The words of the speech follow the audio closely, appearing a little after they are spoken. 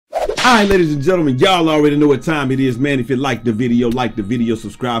Alright, ladies and gentlemen, y'all already know what time it is, man. If you like the video,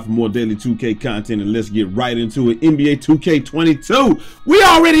 subscribe for more daily 2K content, and let's get right into it. NBA 2K22. We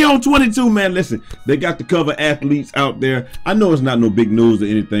already on 22, man. Listen, they got the cover athletes out there. I know it's not no big news or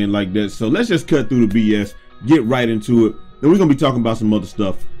anything like that, so let's just cut through the BS, get right into it. Then we're gonna be talking about some other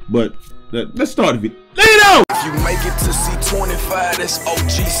stuff, but let's start the video. Leo! If you make it to C25, that's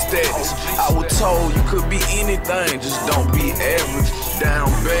OG status. I was told you could be anything, just don't be average. Down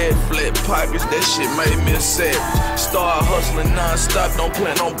bad, flat pockets, that shit made me a savage. Start hustling non-stop, don't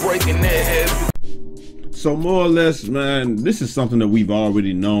plan on breaking that habit. So more or less, man, this is something that we've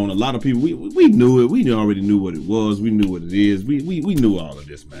already known. A lot of people, we knew it. We already knew what it was. We knew what it is. We knew all of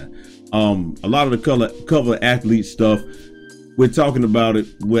this, man. A lot of the cover athlete stuff, we're talking about it,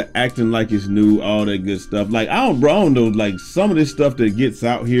 we're acting like it's new, all that good stuff. Like, I don't know, like some of this stuff that gets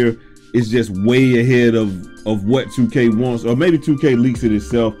out here is just way ahead of what 2K wants, or maybe 2K leaks it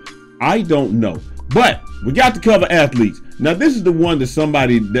itself. I don't know. But we got the cover athletes. Now this is the one that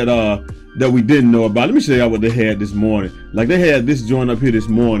somebody that we didn't know about. Let me show y'all what they had this morning. Like, they had this joint up here this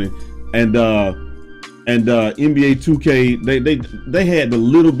morning, and NBA 2K, they had the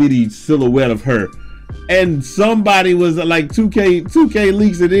little bitty silhouette of her. And somebody was like 2K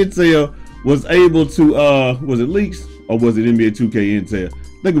leaks at Intel was able to was it leaks or was it NBA 2K Intel? I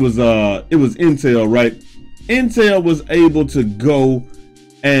think it was Intel, right? Intel was able to go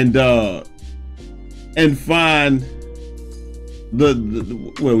and find the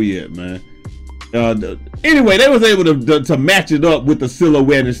where we at, man. Anyway, they was able to match it up with the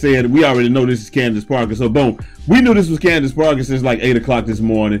silhouette and said, we already know this is Candace Parker. So boom, we knew this was Candace Parker since like 8 o'clock this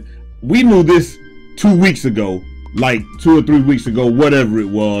morning. We knew this 2 weeks ago, like 2 or 3 weeks ago, whatever it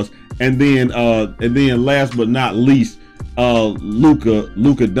was. And then last but not least, Luka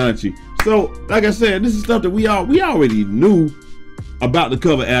Doncic. So like I said, this is stuff that we already knew about the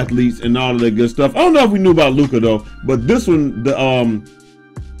cover athletes and all of that good stuff. I don't know if we knew about Luka though, but this one,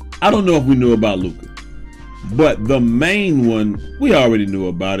 I don't know if we knew about Luka, but the main one we already knew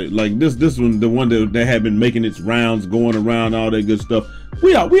about it. Like this one, the one that had been making its rounds, going around, all that good stuff.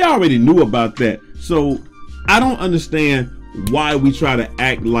 We already knew about that. So I don't understand why we try to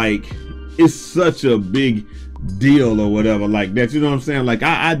act like it's such a big deal or whatever like that. You know what I'm saying? Like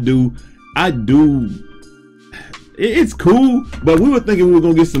I do. It's cool, but we were thinking we were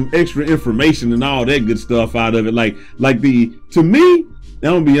gonna get some extra information and all that good stuff out of it. To me, I'm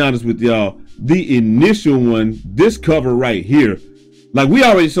gonna be honest with y'all, the initial one, this cover right here, like we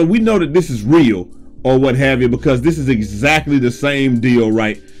know that this is real or what have you, because this is exactly the same deal,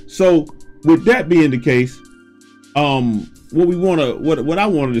 right? So with that being the case, what I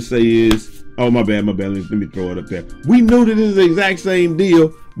wanted to say is, oh my bad, let me throw it up there. We knew that this is the exact same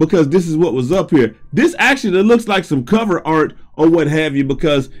deal because this is what was up here. This actually looks like some cover art or what have you,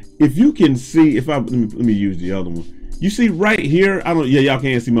 because if you can see, let me use the other one. You see right here, y'all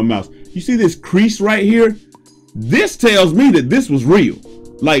can't see my mouse. You see this crease right here? This tells me that this was real.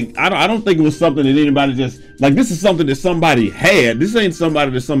 Like, I don't think it was something that anybody just, like, this is something that somebody had. This ain't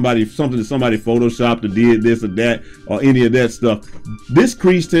something that somebody photoshopped or did this or that or any of that stuff. This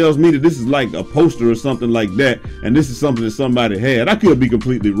crease tells me that this is like a poster or something like that, and this is something that somebody had. I could be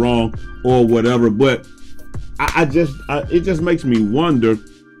completely wrong or whatever, but it just makes me wonder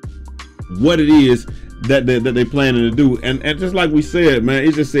what it is that they planning to do. And just like we said, man,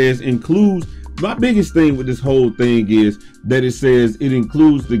 it just says includes. My biggest thing with this whole thing is that it says it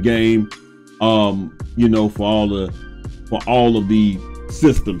includes the game, you know, for all of the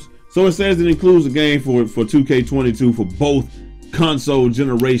systems. So it says it includes the game for 2K22 for both console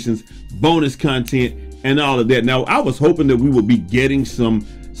generations, bonus content, and all of that. Now, I was hoping that we would be getting some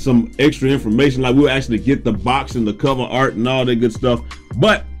extra information, like we'll actually get the box and the cover art and all that good stuff,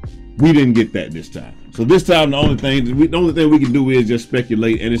 but we didn't get that this time. So this time, the only thing we can do is just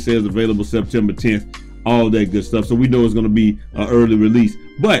speculate, and it says available September 10th, all that good stuff. So we know it's going to be an early release.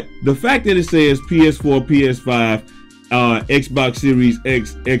 But the fact that it says PS4, PS5, Xbox Series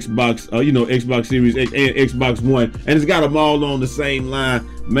X, Xbox Series X, and Xbox One, and it's got them all on the same line,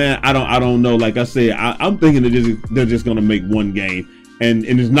 man, I don't know. Like I said, I'm thinking that they're just going to make one game. And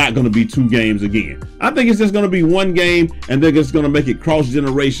it's not going to be 2 games again. I think it's just going to be 1 game, and they're just going to make it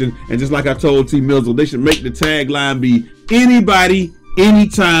cross-generation. And just like I told TMizzzle, they should make the tagline be anybody,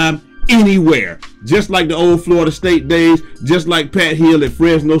 anytime, anywhere. Just like the old Florida State days, just like Pat Hill at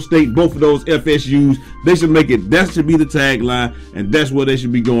Fresno State, both of those FSUs, they should make it, that should be the tagline, and that's where they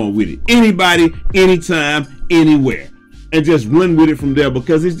should be going with it. Anybody, anytime, anywhere. And just run with it from there,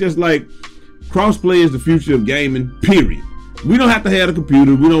 because it's just like crossplay is the future of gaming, period. We don't have to have a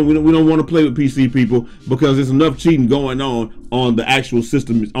computer. We don't want to play with PC people because there's enough cheating going on the actual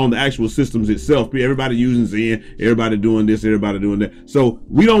system, on the actual systems itself. Everybody using Zen, everybody doing this, everybody doing that. So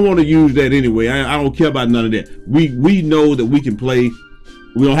we don't want to use that anyway. I don't care about none of that. We know that we can play.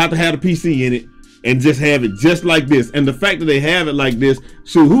 We don't have to have a PC in it and just have it just like this. And the fact that they have it like this,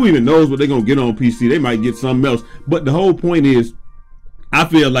 shoot, who even knows what they're gonna get on PC? They might get something else. But the whole point is, I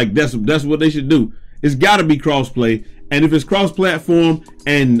feel like that's what they should do. It's got to be crossplay. And if it's cross-platform,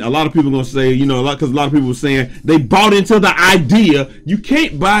 and a lot of people are gonna say, you know, because a lot of people were saying they bought into the idea. You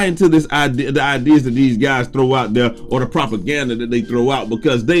can't buy into this idea, the ideas that these guys throw out there, or the propaganda that they throw out,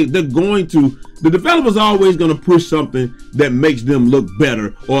 because they're going to. The developers are always gonna push something that makes them look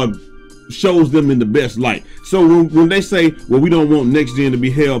better or shows them in the best light. So when they say, well, we don't want next gen to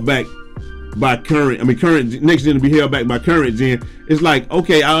be held back by current next gen to be held back by current gen, it's like,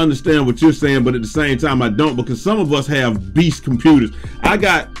 okay, I understand what you're saying, but at the same time I don't, because some of us have beast computers. I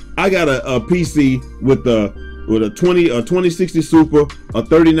got a PC with a 2060 Super, a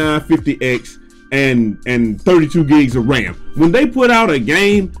 3950X, and 32 gigs of RAM. When they put out a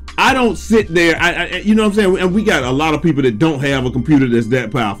game, I don't sit there, you know what I'm saying? And we got a lot of people that don't have a computer that's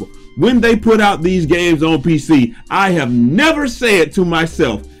that powerful. When they put out these games on PC, I have never said to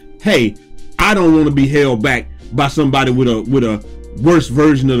myself, hey, I don't want to be held back by somebody with a worse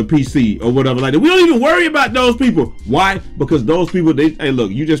version of the PC or whatever like that. We don't even worry about those people. Why? Because those people, hey,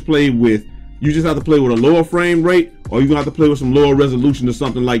 look, you just have to play with a lower frame rate, or you're gonna have to play with some lower resolution or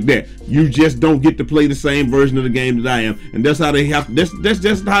something like that. You just don't get to play the same version of the game that I am, and that's how they have. That's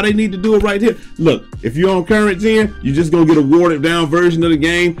just how they need to do it right here. Look, if you're on current gen, you're just gonna get a watered down version of the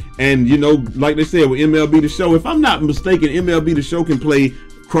game, and you know, like they said with MLB The Show, if I'm not mistaken, MLB The Show can play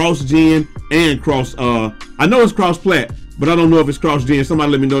cross gen and cross. I know it's cross plat, but I don't know if it's cross gen.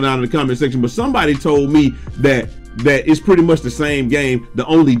 Somebody let me know down in the comment section. But somebody told me that it's pretty much the same game. The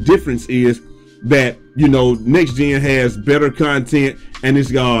only difference is that, you know, next gen has better content, and it's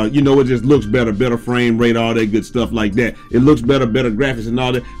you know, it just looks better frame rate, all that good stuff like that. It looks better graphics and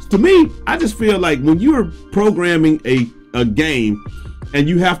all that. To me, I just feel like when you're programming a game and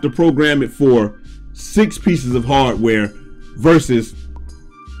you have to program it for 6 pieces of hardware versus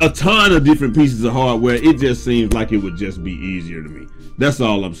a ton of different pieces of hardware, it just seems like it would just be easier to me. That's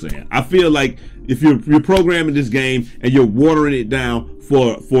all I'm saying. I feel like if you're programming this game and you're watering it down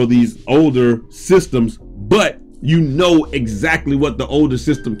for these older systems, but you know exactly what the older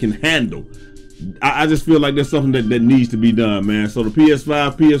system can handle, I just feel like there's something that needs to be done, man. So the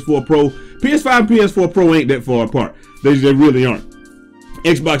PS5, PS4 Pro, PS5 and PS4 Pro ain't that far apart. They really aren't.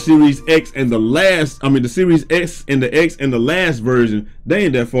 Xbox Series X and the Series X and the X and the last version, they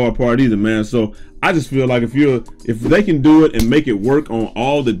ain't that far apart either, man. So I just feel like if they can do it and make it work on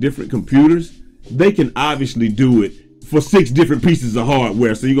all the different computers, they can obviously do it for 6 different pieces of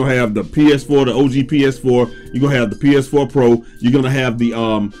hardware. So you're gonna have the PS4, the OG PS4, you're gonna have the PS4 Pro, you're gonna have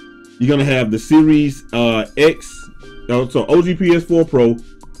the Series X, so OG PS4 Pro,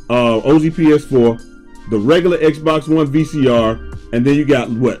 OG PS4, the regular Xbox One VCR, and then you got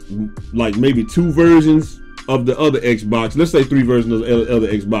what, like maybe 2 versions of the other Xbox. Let's say 3 versions of the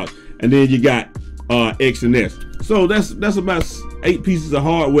other Xbox, and then you got X and S. So that's about 8 pieces of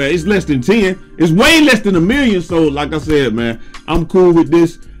hardware. It's less than 10. It's way less than $1 million. So like I said, man, I'm cool with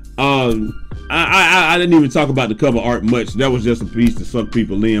this. I didn't even talk about the cover art much. That was just a piece to suck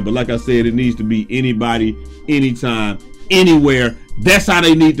people in. But like I said, it needs to be anybody, anytime, anywhere. That's how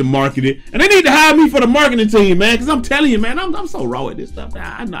they need to market it. And they need to hire me for the marketing team, man, because I'm telling you, man, I'm so raw at this stuff.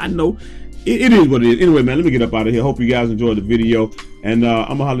 I know it is what it is. Anyway, man, let me get up out of here. Hope you guys enjoyed the video, and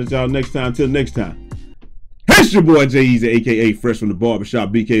I'm gonna holler at y'all next time. Till next time, it's your boy Eazy, aka Fresh from the Barbershop,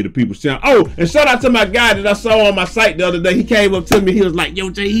 BK the People's Channel. Oh, and shout out to my guy that I saw on my site the other day. He came up to me, he was like, yo,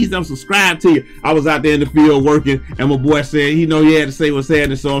 Eazy, I'm subscribed to you. I was out there in the field working, and my boy said he know he had to say what's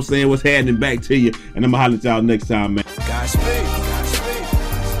happening, so I'm saying what's happening back to you. And I'm gonna holler at y'all next time, man. Godspeed.